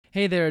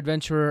Hey there,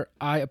 adventurer.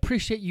 I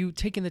appreciate you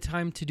taking the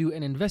time to do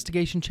an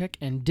investigation check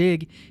and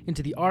dig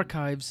into the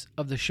archives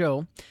of the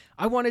show.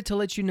 I wanted to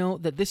let you know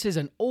that this is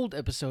an old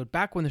episode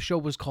back when the show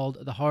was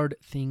called The Hard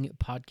Thing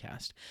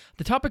Podcast.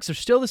 The topics are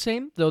still the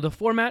same, though the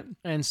format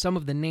and some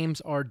of the names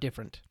are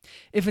different.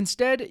 If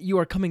instead you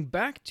are coming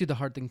back to The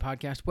Hard Thing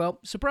Podcast, well,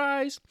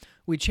 surprise!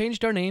 We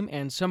changed our name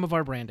and some of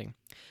our branding.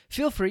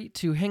 Feel free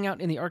to hang out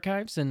in the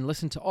archives and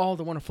listen to all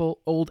the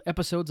wonderful old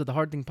episodes of The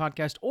Hard Thing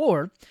Podcast,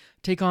 or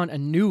take on a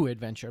new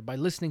adventure by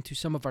listening to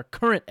some of our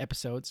current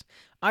episodes.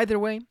 Either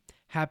way,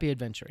 happy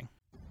adventuring.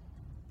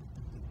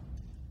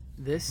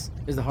 This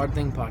is The Hard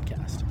Thing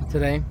Podcast.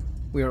 Today,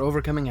 we are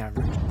overcoming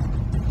average.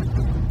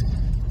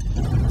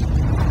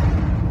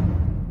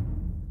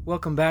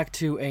 Welcome back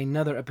to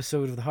another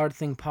episode of The Hard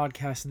Thing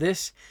Podcast.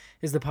 This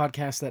is the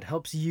podcast that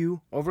helps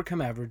you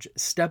overcome average,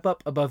 step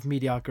up above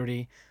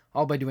mediocrity,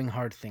 all by doing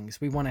hard things.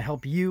 We want to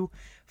help you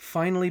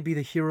finally be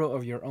the hero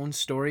of your own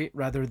story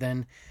rather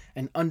than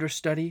an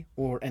understudy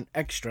or an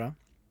extra.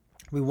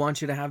 We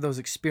want you to have those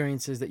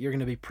experiences that you're going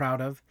to be proud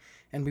of,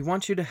 and we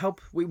want you to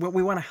help. We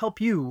want to help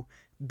you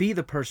be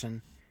the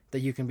person that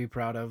you can be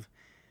proud of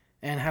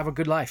and have a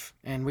good life.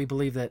 And we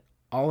believe that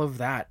all of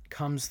that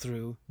comes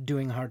through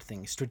doing hard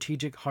things,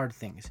 strategic hard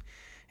things.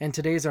 And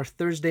today is our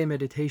Thursday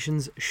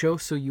Meditations show,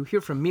 so you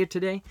hear from me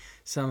today,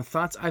 some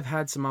thoughts I've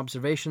had, some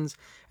observations,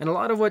 and a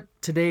lot of what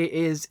today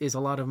is a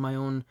lot of my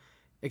own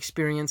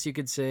experience, you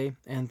could say,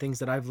 and things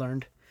that I've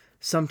learned.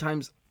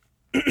 Sometimes,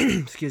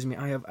 excuse me,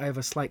 I have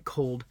a slight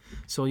cold,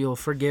 so you'll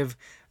forgive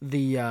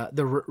the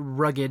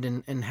rugged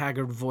and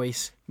haggard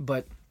voice,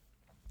 but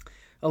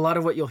a lot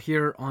of what you'll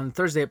hear on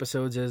Thursday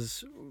episodes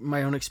is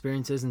my own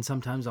experiences, and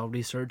sometimes I'll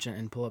research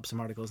and pull up some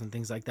articles and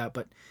things like that.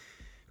 But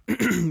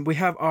we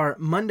have our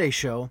Monday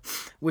show,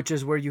 which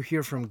is where you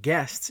hear from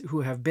guests who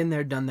have been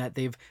there, done that.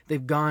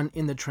 They've gone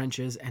in the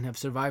trenches and have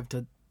survived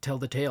to tell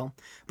the tale.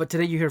 But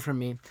today you hear from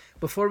me.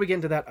 Before we get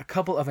into that, a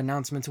couple of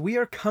announcements. We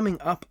are coming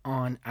up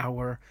on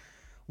our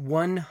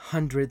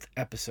 100th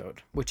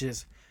episode, which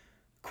is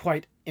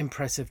quite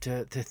impressive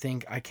to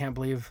think. I can't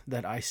believe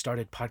that I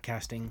started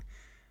podcasting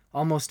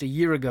almost a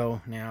year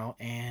ago now,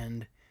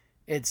 and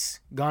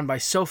it's gone by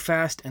so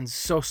fast and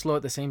so slow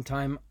at the same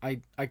time.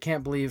 I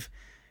can't believe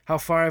how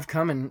far I've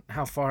come and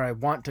how far I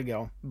want to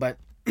go. But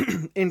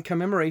in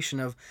commemoration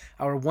of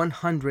our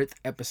 100th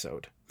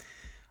episode,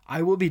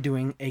 I will be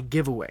doing a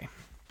giveaway.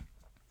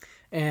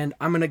 And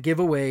I'm going to give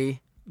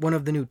away one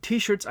of the new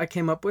t-shirts I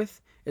came up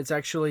with. It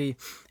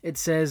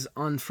says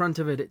on front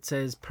of it, it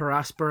says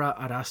Paraspera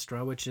ad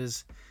Astra, which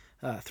is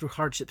through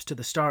hardships to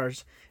the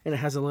stars. And it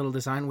has a little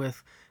design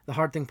with the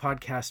Hard Thing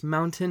Podcast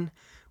mountain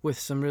with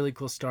some really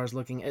cool stars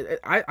looking.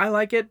 I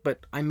like it,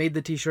 but I made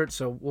the t-shirt,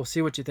 so we'll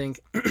see what you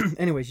think.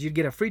 Anyways, you'd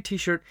get a free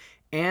t-shirt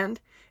and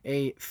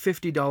a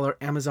 $50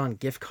 Amazon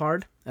gift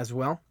card as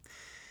well.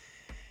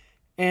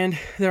 And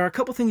there are a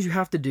couple things you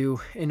have to do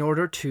in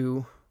order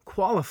to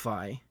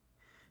qualify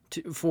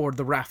for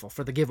the raffle,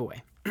 for the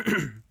giveaway.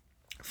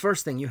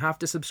 First thing, you have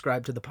to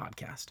subscribe to the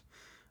podcast.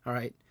 All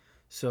right?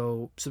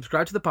 So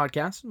subscribe to the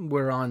podcast.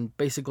 We're on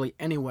basically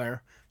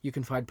anywhere you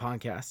can find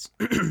podcasts.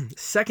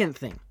 Second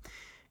thing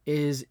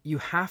is you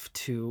have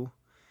to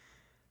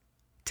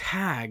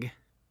tag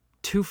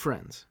 2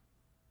 friends,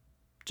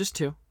 just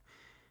 2,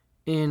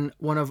 in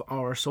one of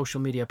our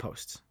social media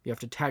posts. You have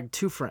to tag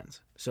 2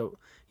 friends. So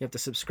you have to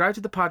subscribe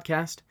to the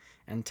podcast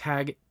and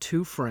tag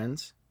 2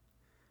 friends,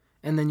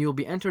 and then you'll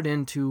be entered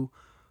into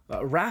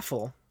a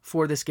raffle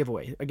for this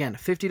giveaway. Again, a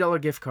 $50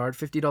 gift card,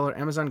 $50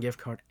 Amazon gift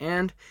card,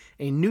 and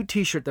a new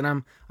t-shirt that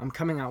I'm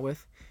coming out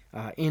with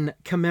in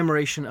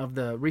commemoration of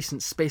the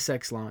recent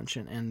SpaceX launch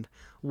and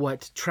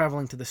what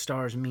traveling to the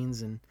stars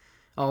means and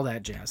all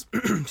that jazz.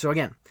 So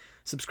again,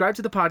 subscribe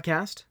to the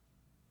podcast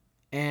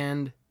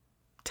and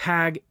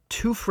tag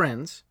 2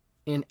 friends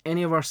in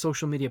any of our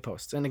social media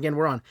posts. And again,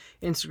 we're on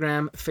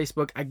Instagram,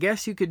 Facebook. I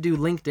guess you could do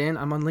LinkedIn.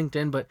 I'm on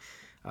LinkedIn, but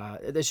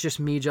it's just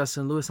me,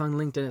 Justin Lewis, on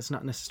LinkedIn. It's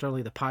not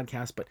necessarily the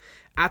podcast, but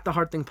at the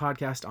Hard Thing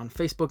Podcast on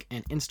Facebook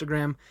and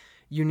Instagram,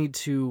 you need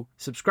to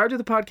subscribe to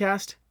the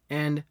podcast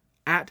and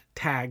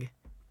tag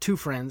 2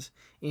 friends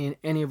in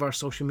any of our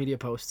social media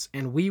posts,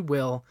 and we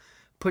will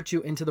put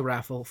you into the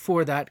raffle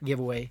for that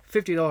giveaway,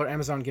 $50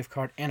 Amazon gift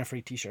card and a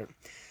free t-shirt.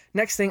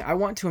 Next thing, I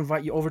want to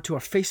invite you over to our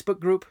Facebook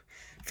group,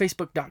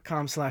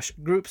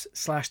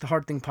 facebook.com/groups/The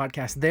Hard Thing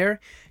Podcast. There,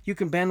 you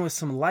can band with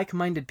some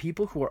like-minded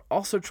people who are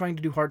also trying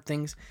to do hard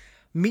things,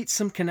 meet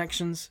some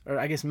connections, or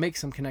I guess make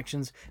some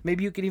connections.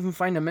 Maybe you could even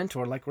find a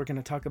mentor like we're going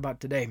to talk about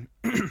today.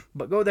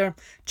 But go there,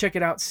 check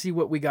it out, see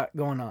what we got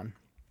going on.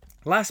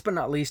 Last but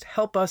not least,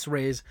 help us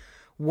raise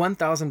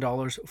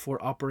 $1,000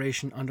 for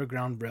Operation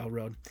Underground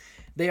Railroad.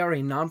 They are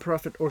a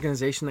nonprofit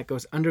organization that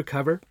goes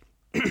undercover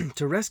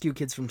to rescue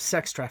kids from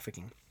sex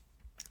trafficking.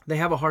 They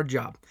have a hard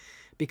job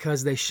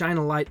because they shine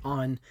a light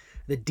on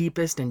the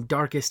deepest and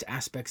darkest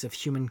aspects of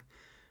human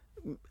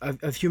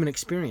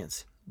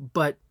experience.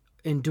 But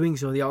in doing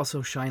so, they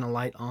also shine a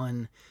light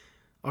on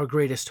our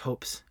greatest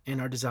hopes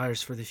and our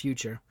desires for the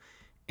future.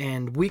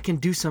 And we can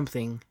do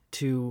something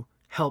to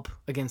help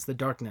against the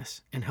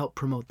darkness and help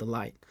promote the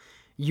light.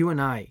 You and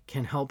I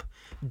can help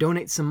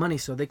donate some money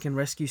so they can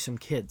rescue some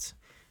kids.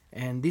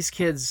 And these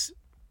kids,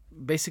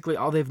 basically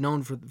all they've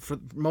known for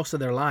most of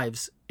their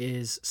lives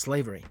is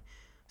slavery.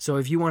 So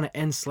if you want to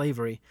end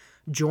slavery,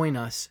 join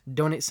us,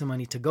 donate some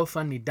money to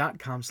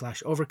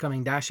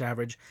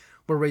gofundme.com/overcoming-average.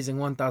 We're raising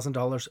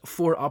 $1,000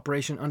 for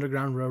Operation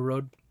Underground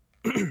Railroad.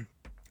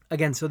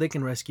 Again, so they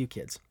can rescue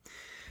kids.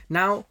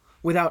 Now,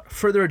 without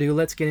further ado,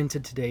 let's get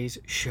into today's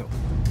show.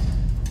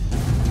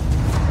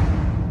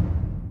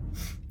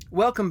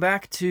 Welcome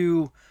back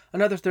to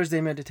another Thursday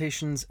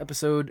Meditations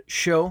episode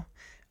show.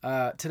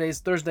 Today's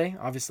Thursday,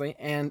 obviously,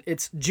 and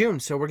it's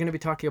June, so we're going to be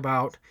talking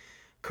about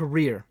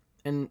career.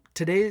 And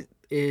today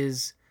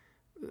is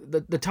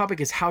the topic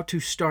is how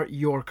to start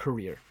your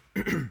career.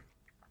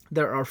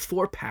 There are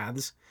 4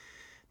 paths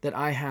that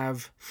I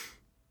have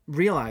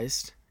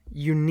realized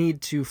you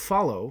need to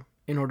follow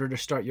in order to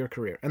start your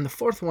career. And the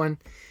 4th one,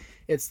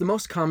 it's the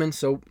most common,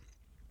 so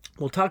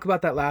we'll talk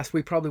about that last.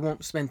 We probably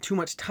won't spend too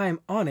much time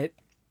on it,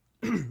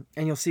 and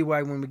you'll see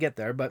why when we get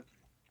there, but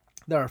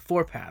there are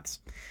 4 paths.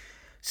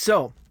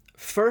 So,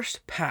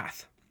 first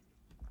path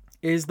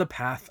is the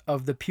path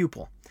of the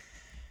pupil.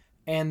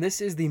 And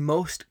this is the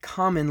most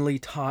commonly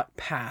taught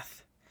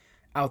path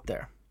out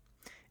there.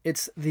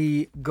 It's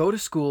the go to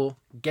school,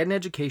 get an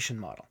education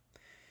model.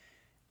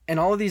 And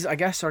all of these, I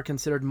guess, are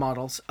considered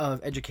models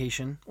of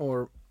education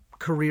or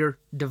career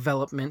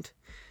development.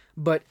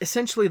 But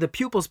essentially, the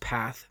pupil's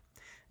path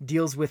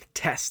deals with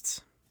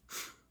tests.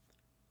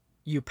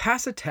 You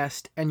pass a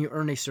test and you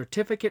earn a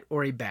certificate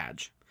or a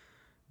badge.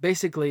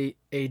 Basically,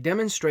 a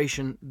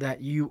demonstration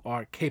that you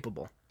are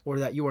capable or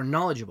that you are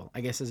knowledgeable, I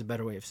guess is a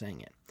better way of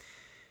saying it.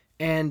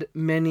 And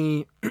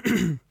many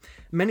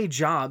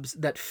jobs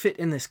that fit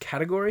in this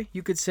category,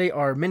 you could say,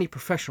 are many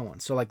professional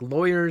ones. So like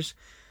lawyers,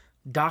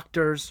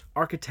 doctors,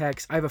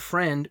 architects. I have a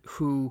friend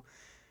who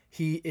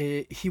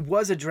he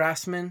was a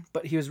draftsman,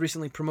 but he was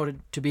recently promoted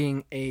to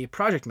being a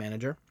project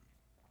manager.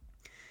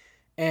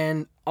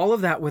 And all of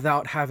that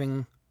without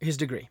having his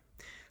degree.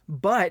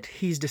 But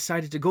he's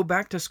decided to go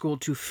back to school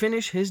to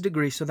finish his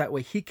degree so that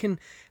way he can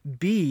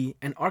be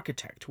an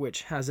architect,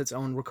 which has its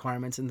own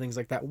requirements and things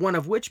like that. One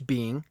of which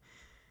being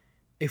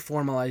a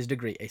formalized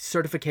degree, a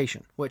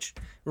certification, which,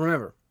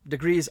 remember,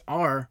 degrees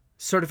are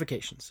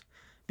certifications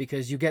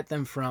because you get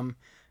them from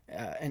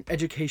an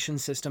education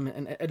system,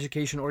 an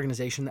education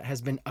organization that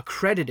has been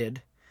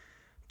accredited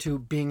to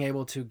being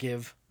able to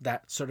give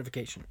that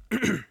certification.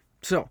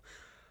 So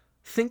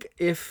think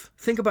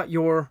about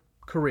your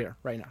career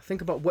right now.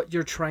 Think about what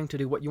you're trying to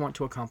do, what you want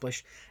to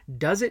accomplish.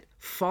 Does it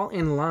fall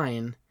in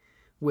line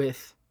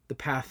with the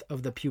path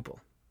of the pupil?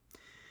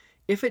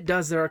 If it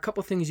does, there are a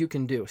couple things you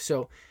can do.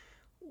 So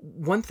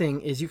one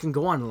thing is you can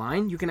go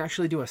online, you can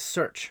actually do a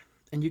search,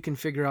 and you can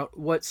figure out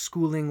what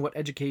schooling, what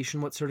education,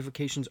 what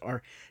certifications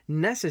are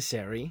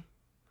necessary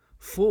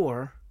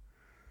for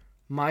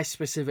my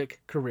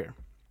specific career.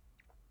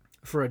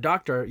 For a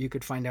doctor, you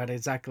could find out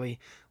exactly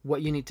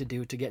what you need to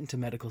do to get into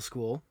medical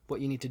school,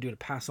 what you need to do to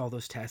pass all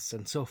those tests,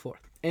 and so forth.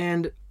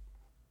 And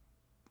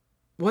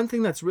one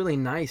thing that's really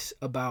nice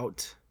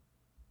about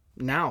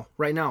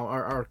right now,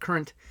 our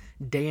current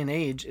day and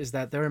age, is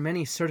that there are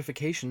many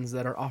certifications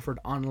that are offered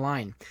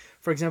online.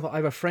 For example, I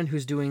have a friend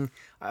who's doing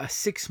a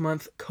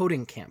 6-month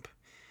coding camp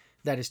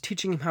that is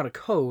teaching him how to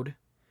code,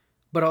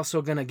 but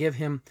also going to give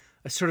him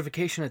a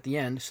certification at the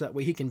end so that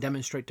way he can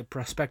demonstrate to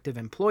prospective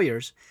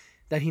employers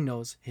that he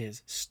knows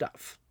his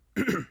stuff.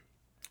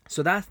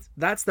 So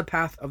that's the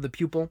path of the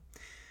pupil.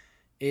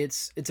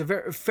 It's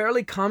a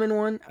fairly common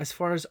one as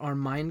far as our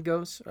mind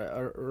goes,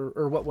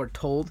 or what we're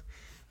told.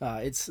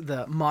 It's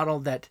the model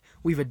that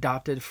we've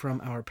adopted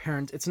from our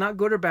parents. It's not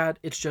good or bad.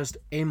 It's just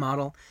a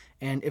model.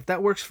 And if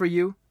that works for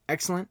you,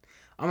 excellent.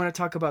 I'm going to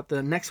talk about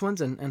the next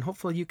ones, and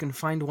hopefully you can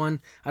find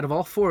one out of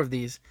all 4 of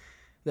these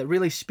that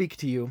really speak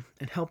to you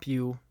and help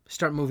you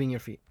start moving your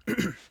feet.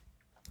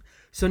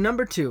 So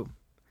number 2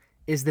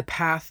 is the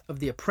path of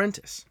the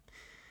apprentice.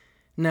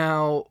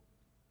 Now,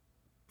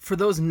 for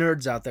those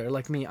nerds out there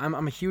like me,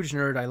 I'm a huge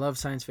nerd. I love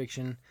science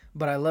fiction,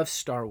 but I love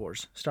Star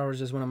Wars. Star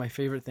Wars is one of my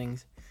favorite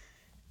things.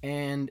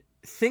 And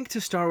think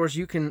to Star Wars,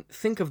 you can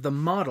think of the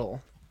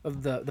model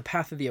of the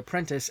path of the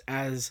apprentice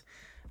as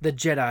the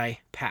Jedi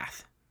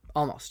path,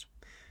 almost.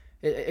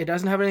 It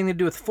doesn't have anything to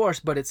do with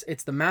Force, but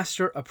it's the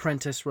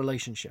master-apprentice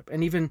relationship.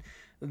 And even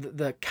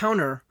the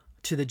counter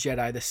to the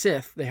Jedi, the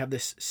Sith, they have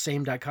this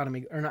same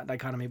dichotomy, or not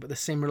dichotomy, but the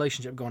same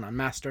relationship going on,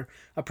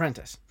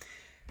 master-apprentice.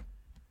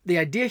 The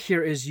idea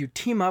here is you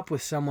team up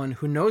with someone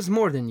who knows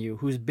more than you,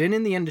 who's been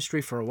in the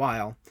industry for a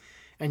while,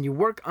 and you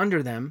work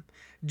under them,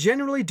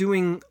 generally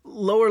doing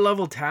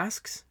lower-level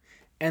tasks,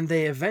 and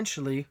they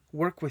eventually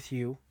work with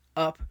you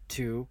up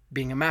to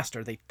being a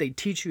master. They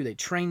teach you, they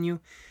train you.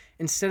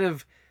 Instead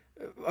of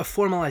a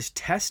formalized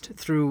test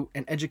through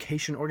an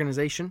education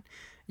organization,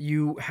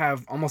 you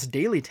have almost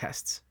daily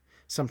tests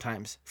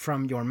sometimes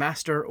from your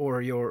master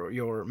or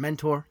your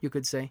mentor, you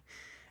could say.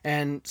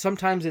 And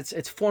sometimes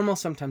it's formal,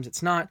 sometimes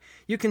it's not.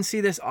 You can see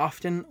this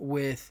often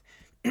with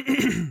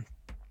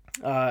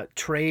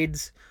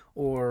trades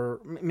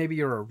or maybe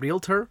you're a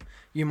realtor.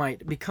 You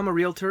might become a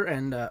realtor,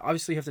 and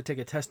obviously you have to take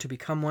a test to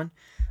become one,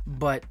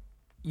 but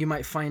you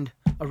might find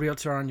a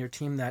realtor on your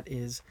team that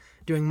is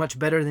doing much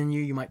better than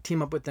you. You might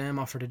team up with them,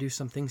 offer to do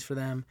some things for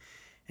them,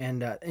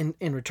 and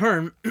in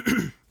return,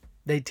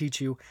 they teach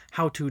you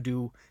how to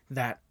do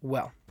that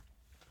well.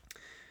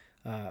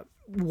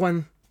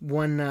 One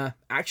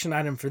action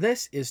item for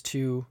this is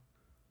to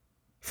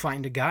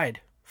find a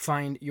guide.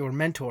 Find your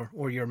mentor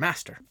or your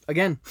master.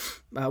 Again,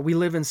 we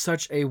live in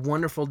such a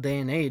wonderful day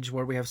and age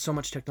where we have so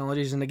much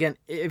technologies. And again,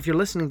 if you're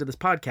listening to this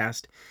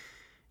podcast,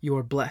 you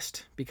are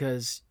blessed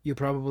because you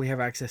probably have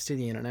access to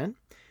the internet,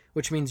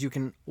 which means you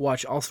can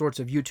watch all sorts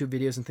of YouTube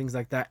videos and things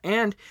like that.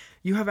 And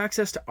you have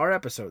access to our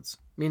episodes,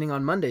 meaning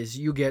on Mondays,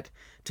 you get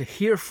to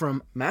hear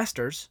from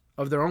masters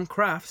of their own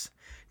crafts,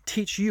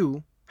 teach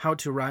you how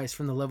to rise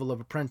from the level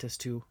of apprentice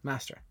to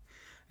master.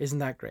 Isn't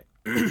that great?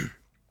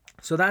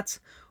 So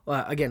that's,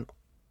 again,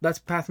 that's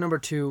path number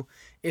 2.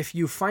 If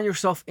you find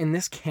yourself in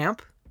this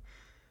camp,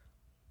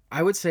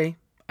 I would say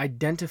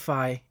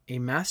identify a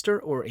master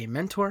or a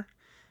mentor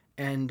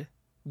and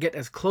get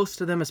as close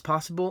to them as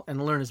possible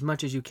and learn as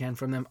much as you can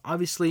from them,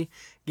 obviously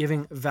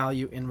giving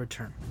value in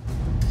return.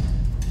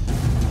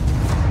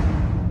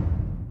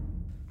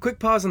 Quick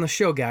pause on the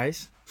show,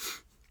 guys.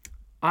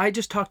 I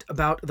just talked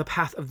about the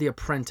path of the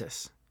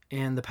apprentice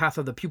and the path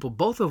of the pupil,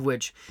 both of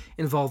which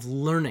involve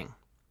learning.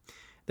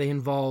 They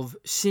involve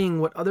seeing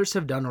what others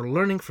have done or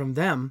learning from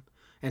them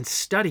and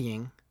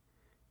studying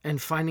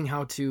and finding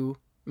how to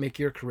make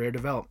your career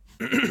develop.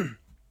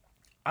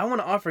 I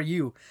want to offer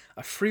you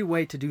a free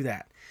way to do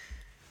that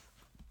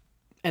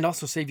and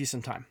also save you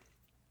some time.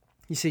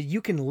 You see,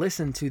 you can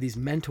listen to these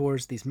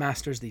mentors, these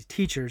masters, these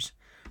teachers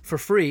for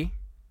free,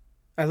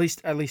 at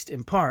least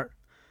in part,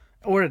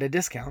 or at a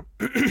discount.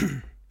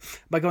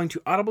 By going to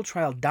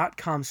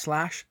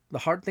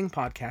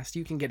audibletrial.com/thehardthingpodcast,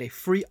 you can get a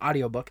free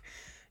audiobook.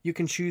 You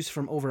can choose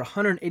from over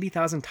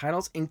 180,000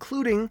 titles,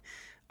 including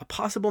a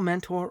possible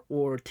mentor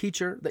or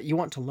teacher that you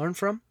want to learn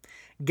from.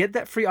 Get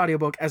that free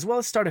audiobook, as well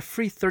as start a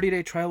free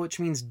 30-day trial, which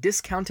means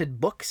discounted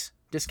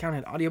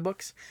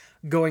audiobooks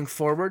going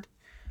forward,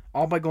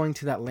 all by going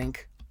to that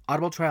link,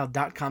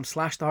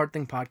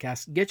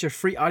 audibletrial.com/thehardthingpodcast. Get your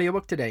free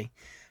audiobook today.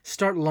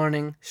 Start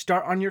learning,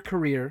 start on your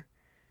career,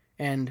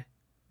 and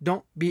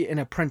don't be an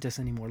apprentice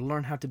anymore.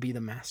 Learn how to be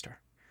the master.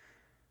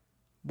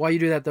 While you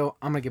do that, though,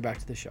 I'm going to get back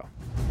to the show.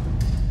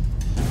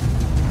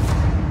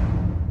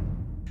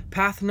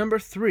 Path number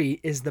 3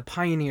 is the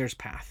pioneer's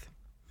path.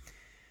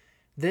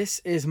 This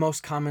is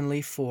most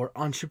commonly for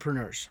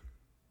entrepreneurs.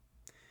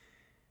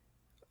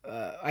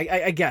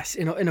 I guess,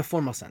 in a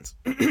formal sense.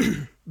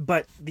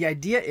 But the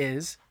idea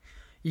is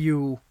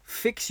you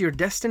fix your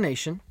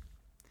destination,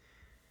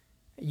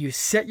 you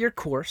set your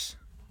course,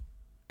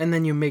 and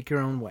then you make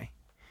your own way.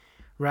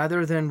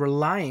 Rather than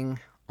relying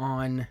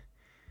on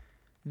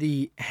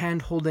the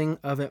hand-holding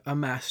of a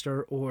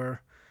master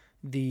or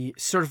the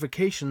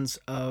certifications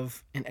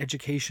of an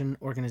education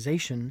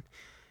organization,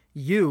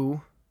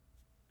 you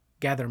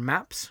gather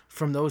maps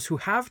from those who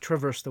have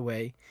traversed the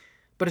way,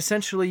 but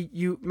essentially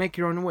you make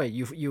your own way.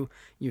 You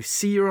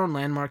see your own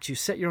landmarks, you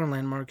set your own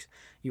landmarks,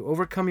 you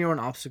overcome your own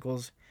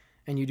obstacles,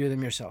 and you do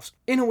them yourselves.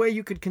 In a way,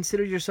 you could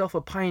consider yourself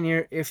a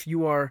pioneer if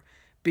you are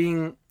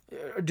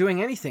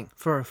doing anything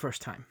for a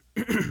first time.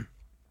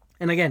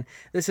 And again,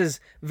 this is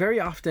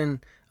very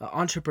often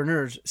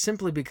entrepreneurs,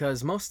 simply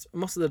because most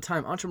of the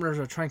time entrepreneurs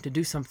are trying to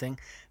do something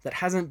that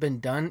hasn't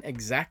been done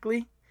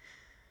exactly.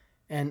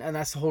 And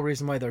that's the whole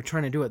reason why they're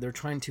trying to do it. They're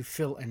trying to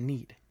fill a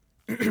need.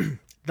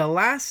 The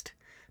last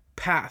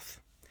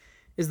path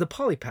is the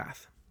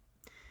polypath.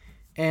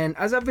 And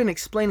as I've been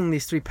explaining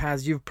these 3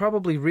 paths, you've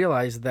probably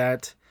realized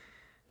that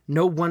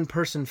no one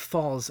person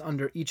falls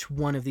under each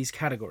one of these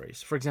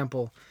categories. For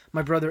example,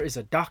 my brother is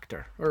a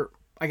doctor, or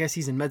I guess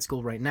he's in med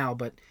school right now,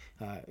 but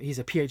he's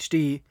a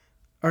PhD,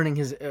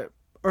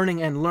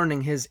 earning and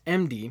learning his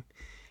MD,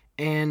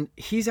 and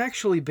he's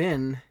actually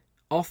been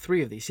all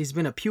 3 of these. He's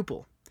been a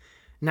pupil.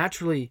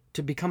 Naturally,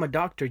 to become a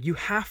doctor, you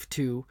have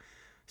to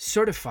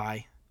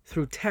certify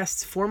through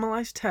tests,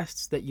 formalized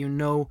tests, that you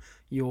know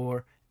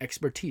your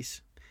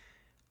expertise.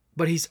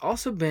 But he's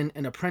also been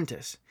an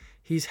apprentice.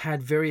 He's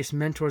had various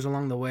mentors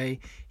along the way.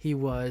 He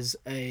was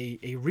a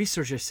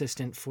research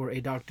assistant for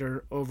a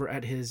doctor over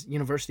at his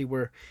university,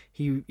 where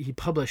he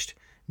published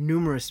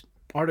numerous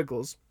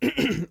articles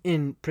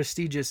in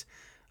prestigious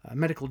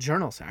medical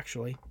journals,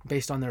 actually,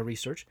 based on their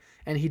research.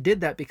 And he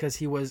did that because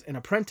he was an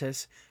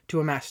apprentice to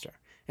a master.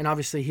 And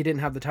obviously he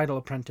didn't have the title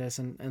apprentice,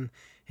 and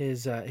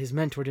his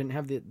mentor didn't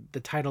have the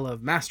title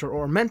of master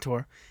or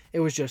mentor. It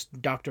was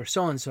just Dr.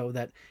 So-and-so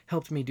that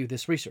helped me do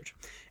this research.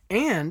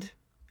 And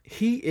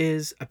he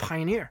is a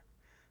pioneer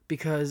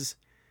because,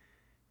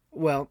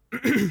 well,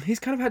 he's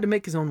kind of had to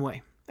make his own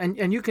way.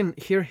 And you can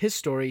hear his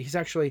story. He's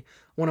actually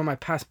one of my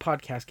past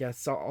podcast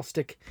guests. I'll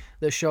stick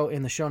the show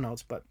in the show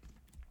notes. But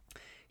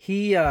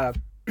he,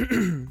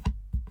 the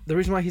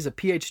reason why he's a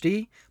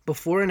PhD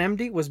before an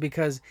MD was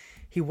because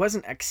he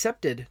wasn't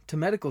accepted to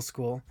medical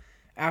school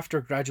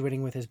after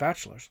graduating with his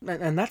bachelor's.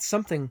 And that's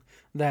something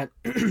that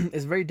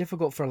is very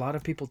difficult for a lot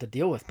of people to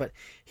deal with. But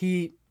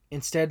he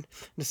instead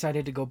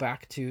decided to go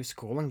back to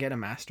school and get a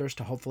master's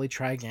to hopefully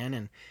try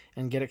again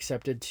and get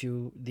accepted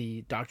to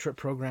the doctorate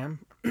program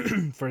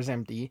for his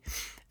MD.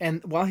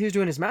 And while he was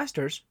doing his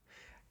master's,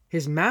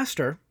 his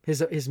mentor,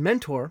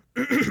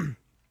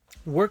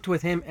 worked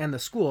with him and the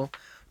school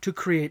to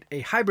create a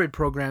hybrid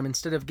program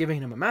instead of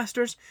giving him a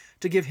master's,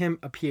 to give him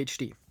a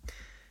PhD.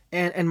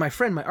 And my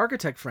friend, my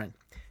architect friend,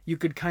 you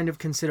could kind of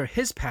consider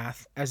his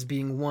path as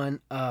being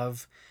one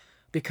of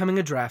becoming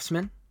a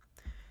draftsman,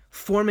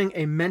 forming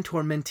a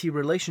mentor-mentee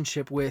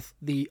relationship with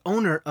the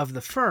owner of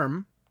the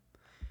firm,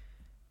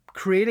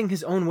 creating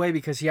his own way,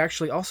 because he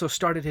actually also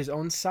started his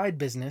own side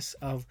business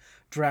of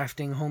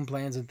drafting home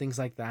plans and things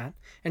like that.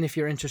 And if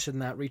you're interested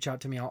in that, reach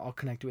out to me. I'll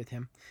connect you with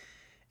him.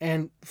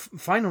 And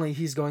finally,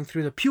 he's going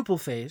through the pupil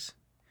phase,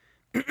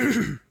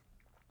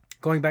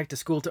 going back to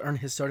school to earn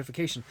his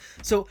certification.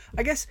 So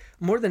I guess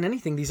more than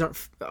anything, these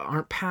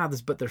aren't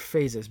paths, but they're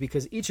phases,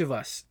 because each of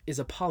us is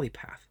a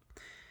polypath.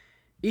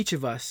 Each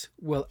of us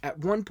will at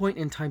one point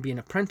in time be an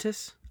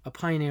apprentice, a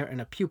pioneer, and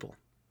a pupil.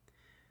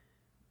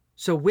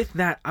 So with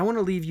that, I want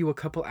to leave you a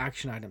couple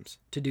action items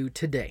to do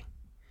today.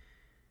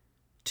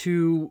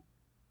 To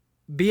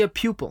be a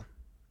pupil,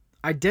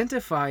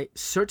 identify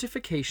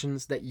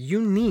certifications that you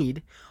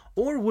need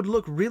or would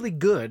look really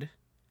good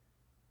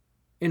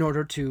in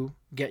order to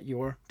get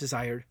your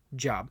desired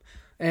job.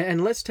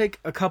 And let's take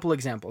a couple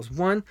examples.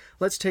 One,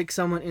 let's take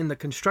someone in the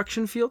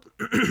construction field.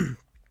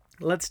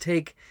 Let's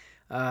take,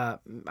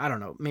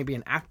 maybe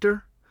an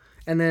actor.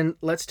 And then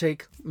let's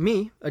take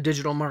me, a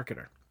digital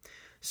marketer.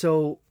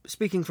 So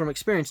speaking from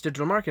experience,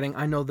 digital marketing,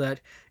 I know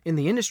that in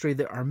the industry,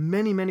 there are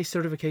many, many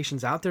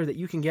certifications out there that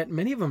you can get,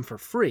 many of them for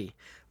free,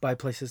 by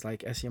places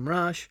like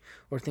SEMrush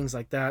or things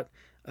like that,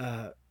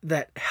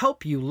 that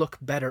help you look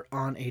better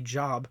on a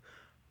job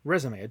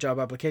resume, a job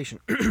application.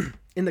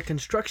 In the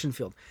construction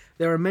field,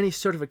 there are many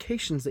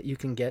certifications that you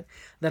can get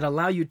that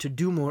allow you to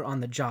do more on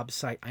the job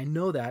site. I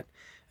know that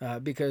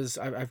because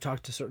I've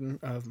talked to certain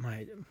of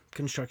my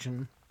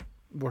construction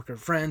worker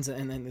friends,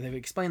 and they've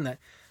explained that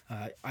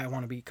I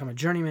want to become a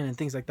journeyman and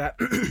things like that.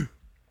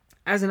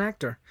 As an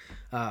actor,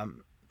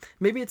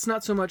 maybe it's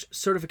not so much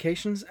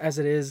certifications as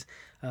it is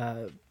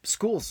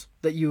schools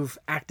that you've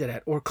acted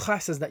at or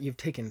classes that you've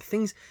taken,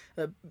 things,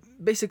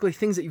 basically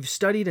things that you've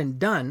studied and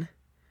done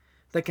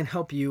that can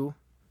help you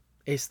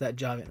ace that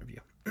job interview.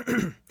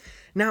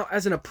 Now,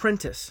 as an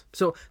apprentice,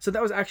 so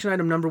that was action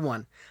item number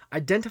 1.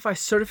 Identify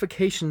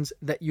certifications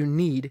that you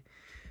need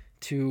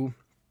to,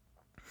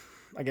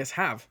 I guess,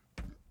 have.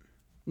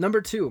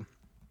 Number 2,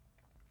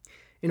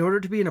 in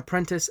order to be an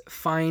apprentice,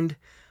 find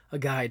a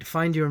guide,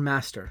 find your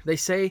master. They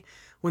say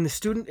when the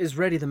student is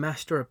ready, the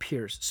master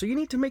appears. So you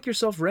need to make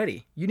yourself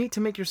ready. You need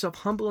to make yourself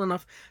humble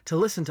enough to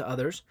listen to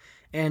others.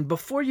 And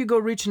before you go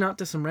reaching out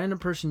to some random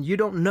person you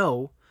don't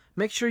know,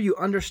 make sure you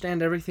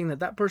understand everything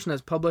that person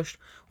has published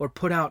or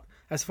put out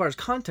as far as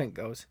content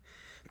goes.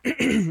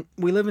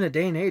 We live in a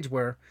day and age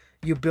where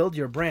you build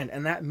your brand,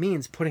 and that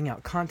means putting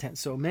out content.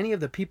 So many of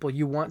the people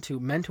you want to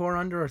mentor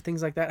under or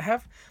things like that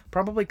have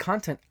probably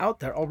content out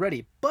there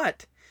already.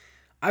 But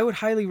I would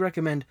highly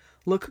recommend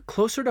look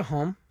closer to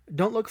home.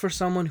 Don't look for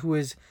someone who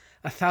is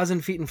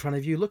 1,000 feet in front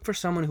of you. Look for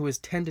someone who is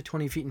 10 to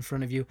 20 feet in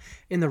front of you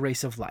in the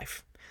race of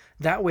life.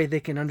 That way they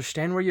can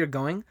understand where you're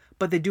going,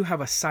 but they do have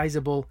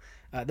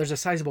there's a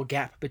sizable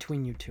gap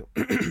between you two.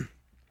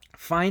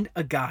 Find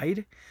a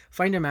guide,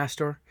 find a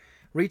master,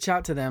 reach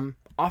out to them,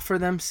 offer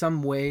them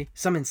some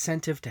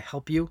incentive to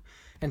help you,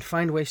 and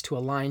find ways to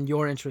align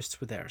your interests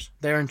with theirs,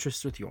 their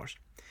interests with yours.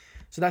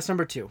 So that's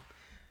number 2.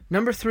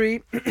 Number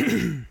 3,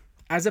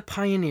 as a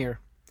pioneer,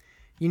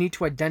 you need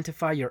to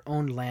identify your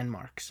own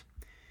landmarks.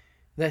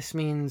 This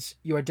means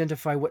you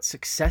identify what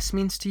success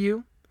means to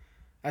you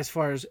as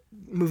far as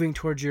moving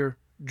towards your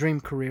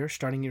dream career,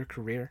 starting your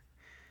career.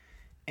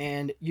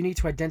 And you need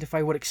to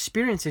identify what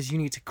experiences you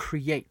need to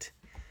create.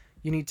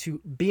 You need to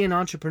be an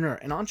entrepreneur.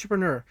 An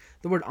entrepreneur,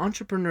 the word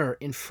entrepreneur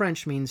in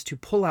French means to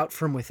pull out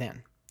from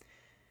within.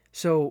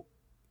 So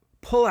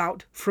pull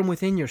out from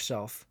within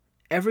yourself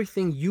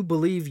everything you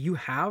believe you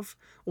have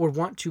or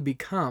want to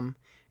become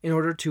in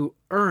order to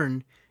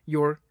earn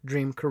your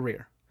dream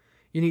career.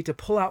 You need to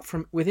pull out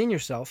from within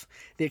yourself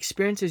the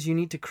experiences you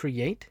need to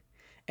create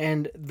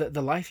and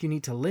the life you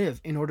need to live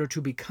in order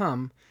to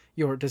become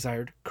your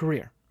desired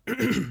career.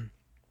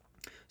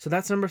 So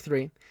that's number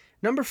 3.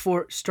 Number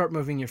 4, start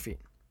moving your feet.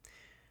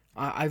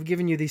 I've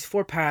given you these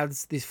 4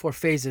 paths, these 4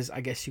 phases,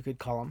 I guess you could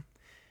call them,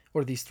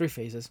 or these 3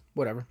 phases,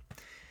 whatever,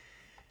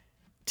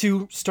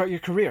 to start your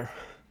career.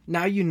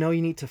 Now you know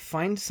you need to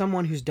find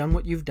someone who's done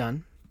what you've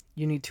done.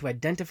 You need to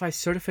identify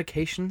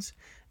certifications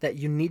that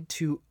you need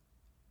to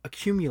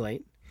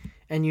accumulate,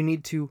 and you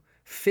need to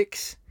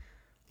fix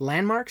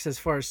landmarks as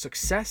far as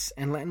success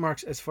and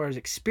landmarks as far as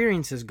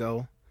experiences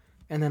go.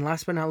 And then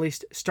last but not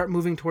least, start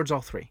moving towards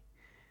all 3.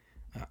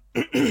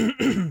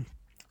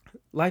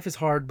 Life is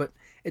hard, but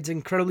it's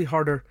incredibly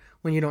harder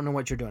when you don't know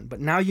what you're doing. But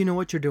now you know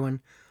what you're doing,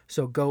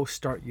 so go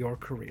start your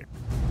career.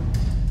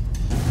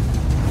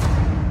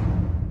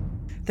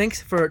 Thanks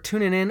for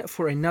tuning in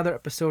for another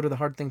episode of the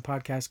Hard Thing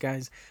Podcast,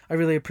 guys. I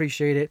really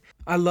appreciate it.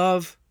 I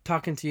love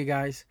talking to you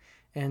guys,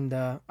 and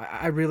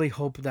I really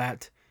hope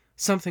that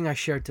something I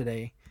shared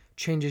today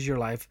changes your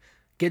life,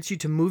 gets you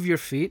to move your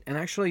feet and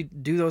actually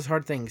do those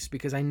hard things,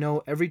 because I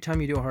know every time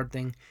you do a hard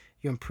thing,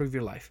 you improve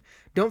your life.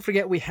 Don't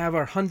forget, we have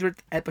our 100th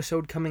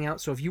episode coming out,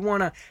 so if you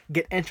want to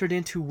get entered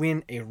in to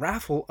win a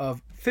raffle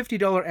of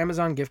 $50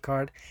 Amazon gift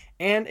card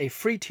and a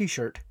free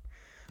t-shirt,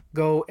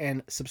 go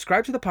and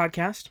subscribe to the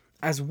podcast,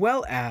 as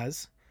well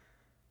as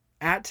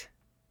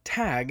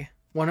tag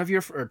one of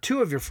your or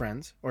two of your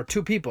friends, or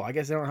two people. I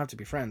guess they don't have to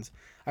be friends.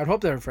 I'd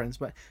hope they're friends,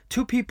 but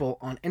two people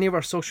on any of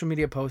our social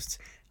media posts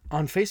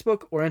on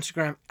Facebook or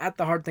Instagram at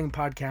the Hard Thing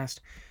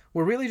Podcast.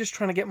 We're really just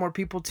trying to get more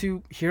people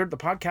to hear the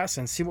podcast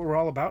and see what we're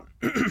all about,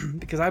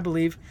 because I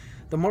believe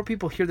the more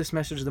people hear this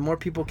message, the more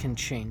people can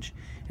change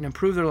and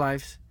improve their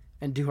lives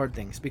and do hard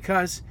things.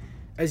 Because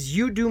as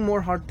you do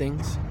more hard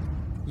things,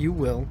 you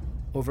will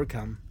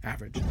overcome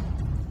average.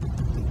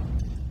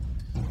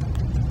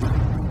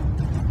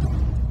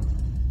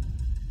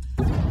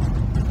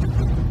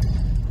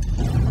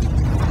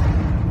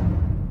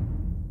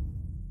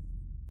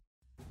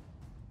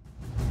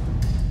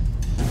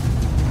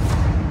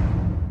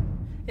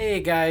 Hey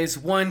guys,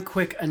 one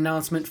quick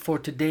announcement for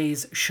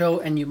today's show,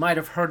 and you might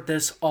have heard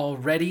this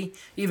already,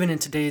 even in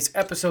today's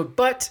episode,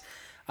 but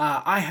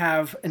I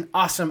have an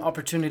awesome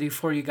opportunity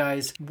for you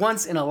guys.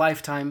 Once in a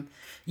lifetime,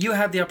 you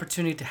have the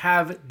opportunity to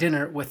have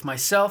dinner with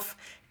myself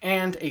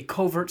and a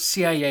covert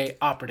CIA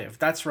operative.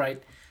 That's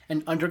right,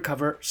 an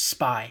undercover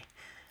spy.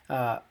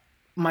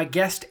 My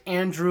guest,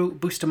 Andrew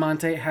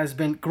Bustamante, has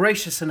been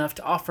gracious enough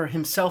to offer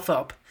himself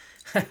up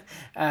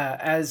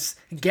as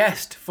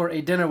guest for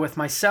a dinner with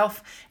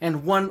myself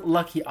and one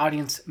lucky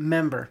audience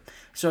member.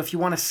 So if you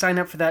want to sign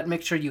up for that,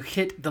 make sure you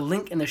hit the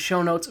link in the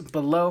show notes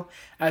below.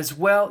 As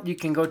well, you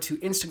can go to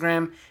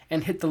Instagram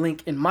and hit the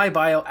link in my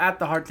bio at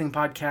the Hard Thing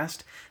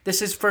Podcast.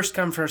 This is first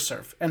come, first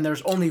serve, and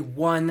there's only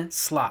one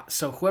slot.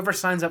 So whoever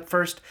signs up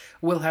first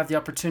will have the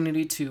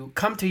opportunity to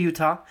come to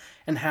Utah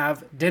and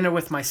have dinner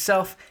with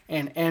myself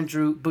and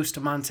Andrew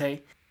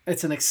Bustamante.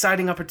 It's an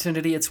exciting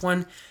opportunity. It's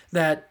one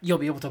that you'll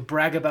be able to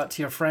brag about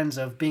to your friends,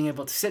 of being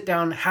able to sit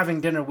down, having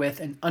dinner with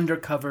an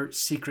undercover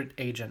secret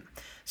agent.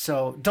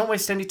 So don't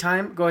waste any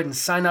time. Go ahead and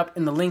sign up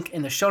in the link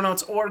in the show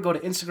notes, or go to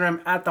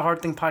Instagram at the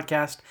Hard Thing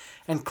Podcast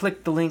and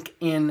click the link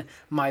in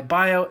my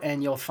bio,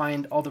 and you'll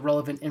find all the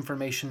relevant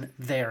information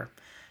there.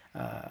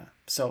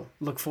 So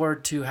look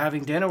forward to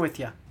having dinner with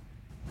you.